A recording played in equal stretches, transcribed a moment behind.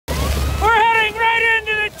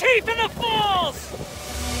safe in the falls!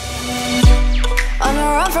 On a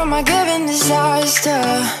run from my given disaster,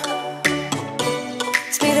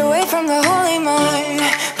 speed away from the holy mind.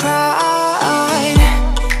 Pride,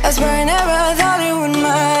 that's where I never thought it would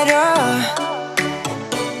matter.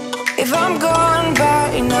 If I'm gone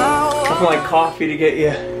by now. Something like coffee to get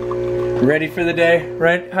you ready for the day,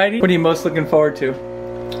 right, Heidi? What are you most looking forward to?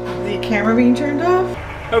 The camera being turned off?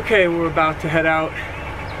 Okay, we're about to head out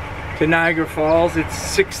to Niagara Falls. It's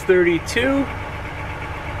 6:32.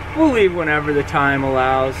 We'll leave whenever the time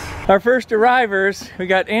allows. Our first arrivers, we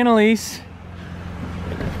got Annalise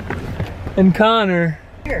and Connor.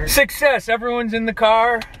 Success, everyone's in the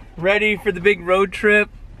car, ready for the big road trip.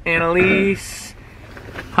 Annalise,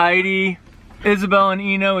 Heidi, Isabel and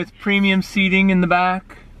Eno with premium seating in the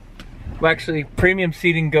back. Well, actually, premium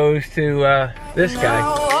seating goes to this guy.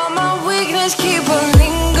 All my weakness keep on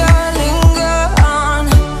linger on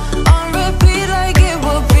repeat like it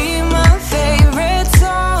will be my favorite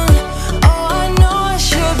song. Oh, I know I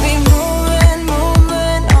should be moving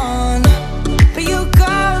on, but you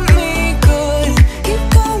got me good, you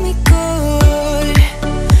got me good.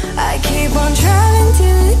 I keep on driving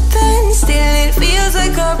till it bends, still it feels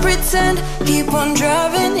like I pretend. Keep on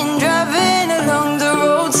driving and driving along the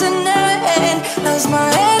road tonight. Lost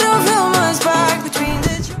my head over my back between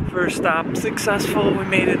the. First stop successful, we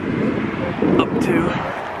made it up to.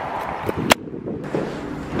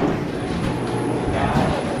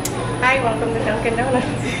 Hi, welcome to Dunkin' Donuts.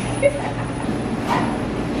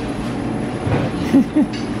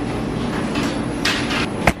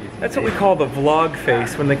 That's what we call the vlog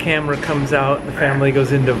face. When the camera comes out, the family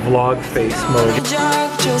goes into vlog face mode.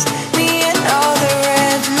 Just me and all the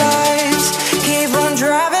red lights. Keep on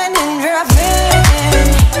driving and driving.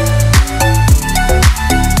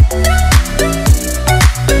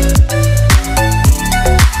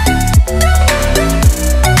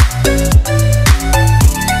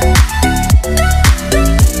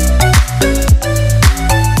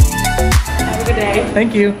 Have a good day.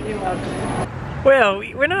 Thank you. You're welcome. Well,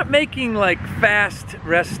 we're not making like fast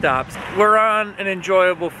rest stops. We're on an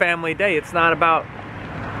enjoyable family day. It's not about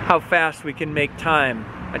how fast we can make time.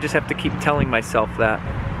 I just have to keep telling myself that.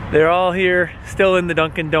 They're all here, still in the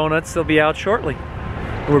Dunkin' Donuts. They'll be out shortly.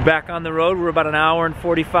 We're back on the road. We're about an hour and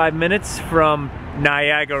 45 minutes from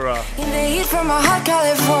Niagara. In the heat from a hot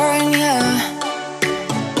California,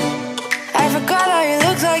 I forgot how you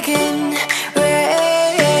looked like in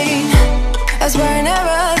rain. That's why I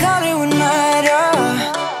never thought it would matter.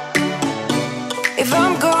 If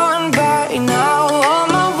I'm gone by now, all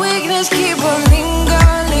my weakness keep on linger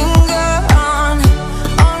on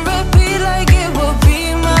repeat like it will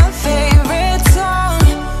be my favorite song.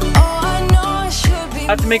 Oh, I know I should be.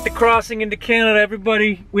 Have to make the crossing into Canada,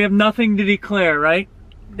 everybody. We have nothing to declare, right?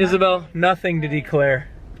 Isabel, nothing to declare.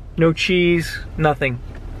 No cheese, nothing.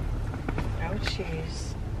 No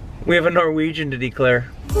cheese. We have a Norwegian to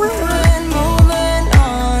declare. Moving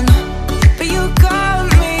on, but you got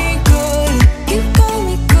me good, you got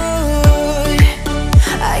me good.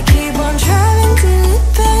 I keep on driving till it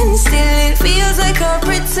bends, still it feels like I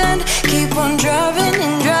pretend. Keep on driving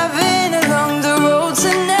and driving along the road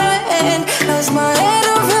tonight. Lost my head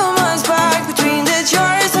over my back between the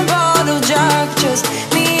jars and bottle jack. Just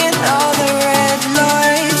me and all the red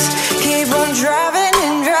lights. Keep on driving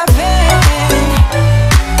and driving.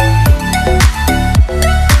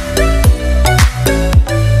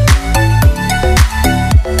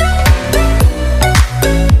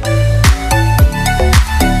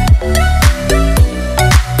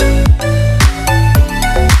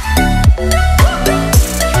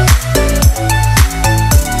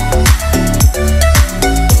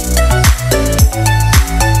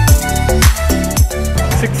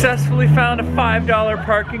 Successfully found a $5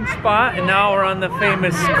 parking spot, and now we're on the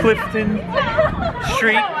famous Clifton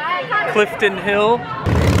Street, Clifton Hill.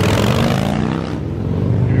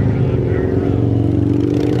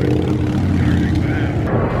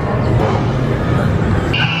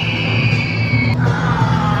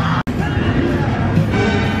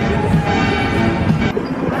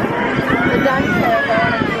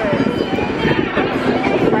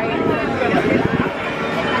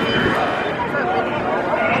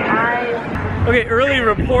 Okay, early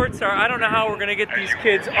reports are, I don't know how we're gonna get these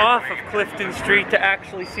kids off of Clifton Street to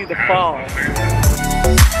actually see the falls.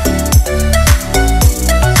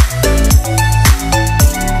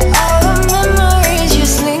 All the memories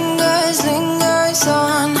just lingers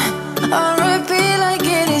on repeat like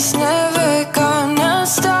it is never gonna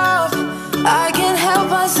stop. I can't help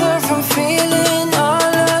myself from feeling all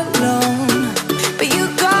alone. But you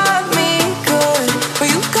got me good, but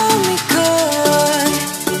you got me good.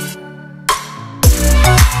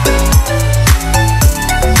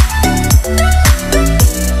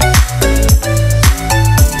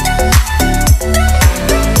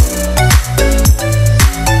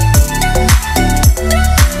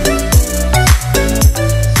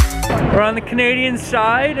 Canadian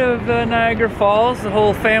side of Niagara Falls. The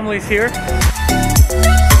whole family's here.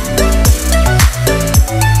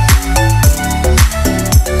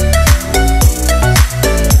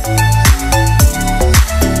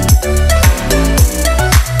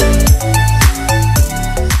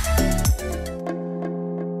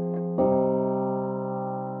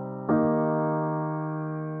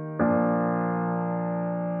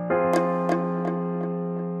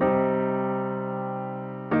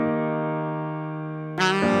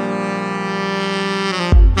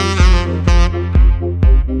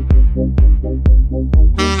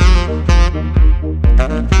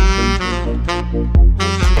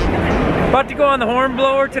 About to go on the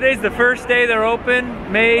Hornblower. Today's the first day they're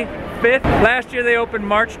open, May 5th. Last year they opened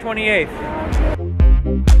March 28th.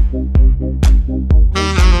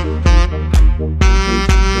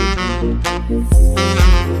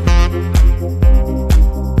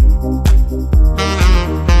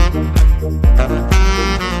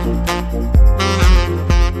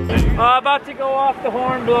 About to go off the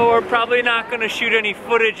Hornblower. Probably not going to shoot any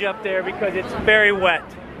footage up there because it's very wet.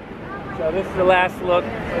 So this is the last look.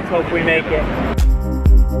 Let's hope we make it.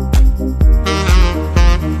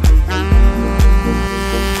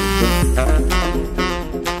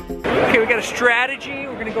 Okay, we got a strategy.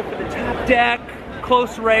 We're gonna go for the top deck,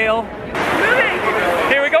 close rail. Moving!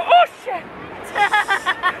 Here we go. Oh shit!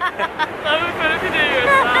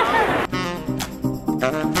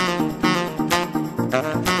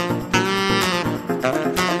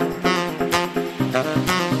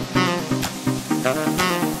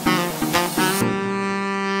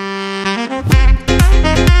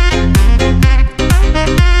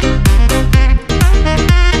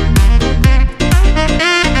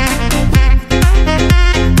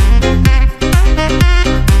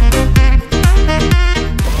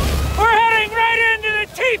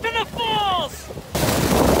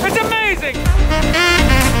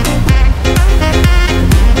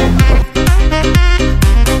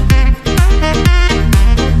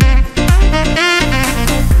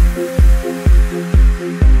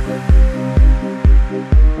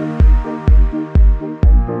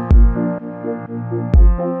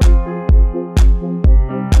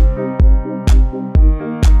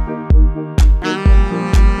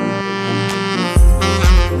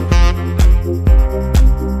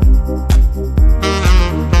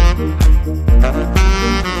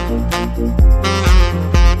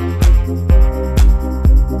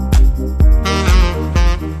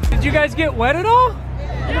 Get wet at all?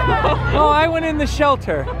 Oh, I went in the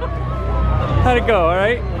shelter. How'd it go, all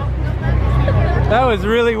right? That was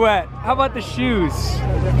really wet. How about the shoes?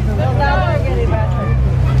 Can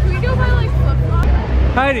we go buy like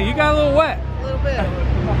flip-flops? Heidi, you got a little wet. A little bit.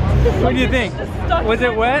 What do you think? Was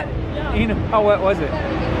it wet? Yeah. You know, how wet was it? Too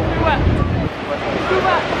wet. Too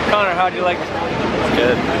wet. Connor, how'd you like it? It's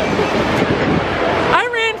good. I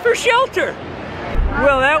ran for shelter.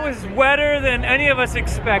 Well, that was wetter than any of us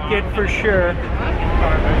expected, for sure.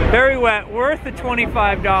 Very wet, worth the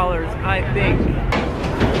 $25, I think.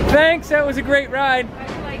 Thanks, that was a great ride.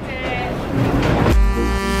 I liked it.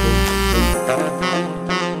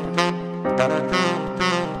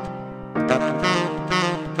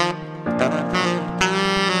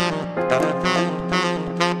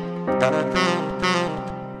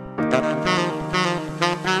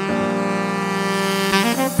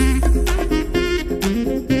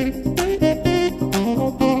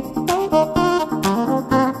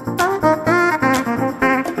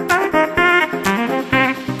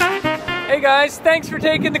 Guys, thanks for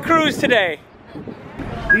taking the cruise today.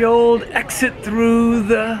 The old exit through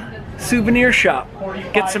the souvenir shop.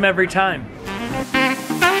 Gets them every time.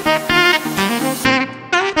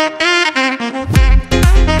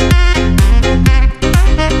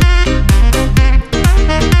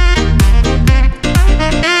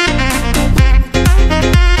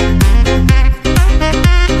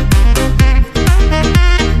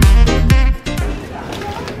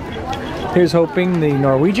 Here's hoping the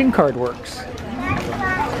Norwegian card works.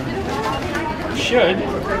 It should.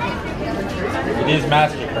 It is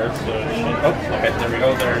MasterCard, so it should. Oh, okay, there we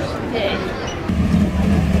go. There's.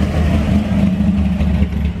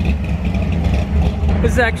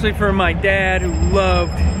 This is actually for my dad who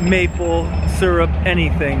loved maple syrup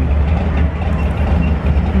anything.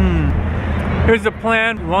 Here's the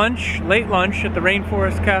plan: lunch, late lunch at the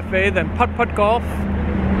Rainforest Cafe, then putt-putt golf,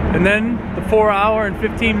 and then the 4-hour and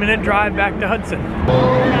 15-minute drive back to Hudson.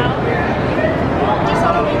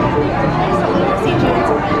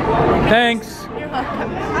 Thanks. You're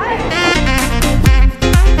welcome.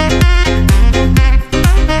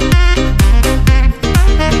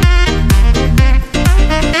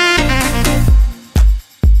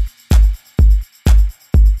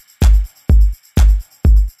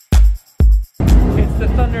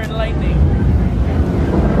 and lightning.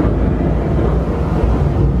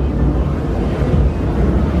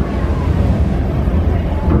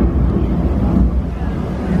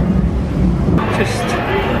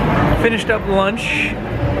 Just finished up lunch.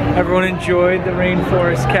 Everyone enjoyed the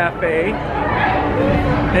Rainforest Cafe.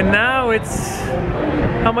 And now it's,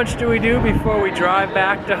 how much do we do before we drive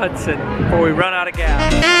back to Hudson? Before we run out of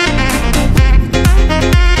gas?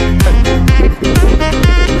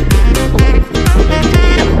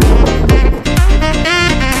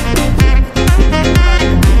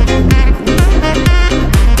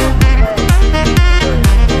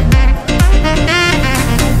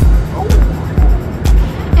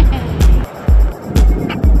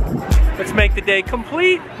 Let's make the day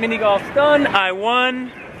complete. Mini golf's done. I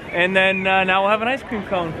won. And then now we'll have an ice cream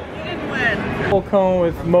cone. You didn't win. Full cone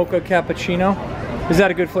with mocha cappuccino. Is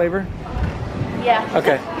that a good flavor? Yeah.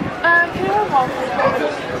 Okay. Can you have waffles?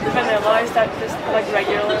 Vanilla, is that just like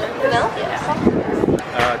regular? Vanilla?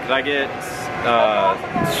 Yeah. Could I get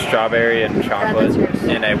strawberry and chocolate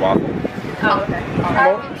in a waffle? Oh, okay.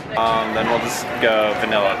 Then we'll just go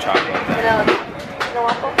vanilla chocolate then. Vanilla. No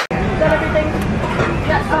waffle? Is that everything?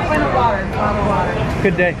 Yeah, oh, and a water. Water.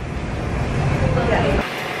 Good day.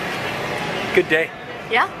 Good day.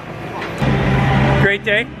 Yeah? Great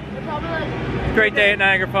day. Great day at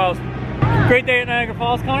Niagara Falls. Great day at Niagara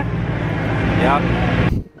Falls, Connor? Yeah.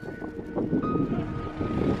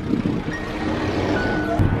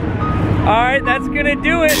 Alright, that's gonna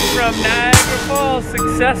do it from Niagara Falls.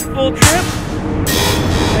 Successful trip.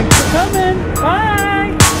 Thanks for coming.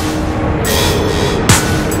 Bye!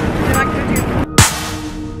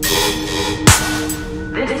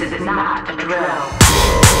 This is not a drill.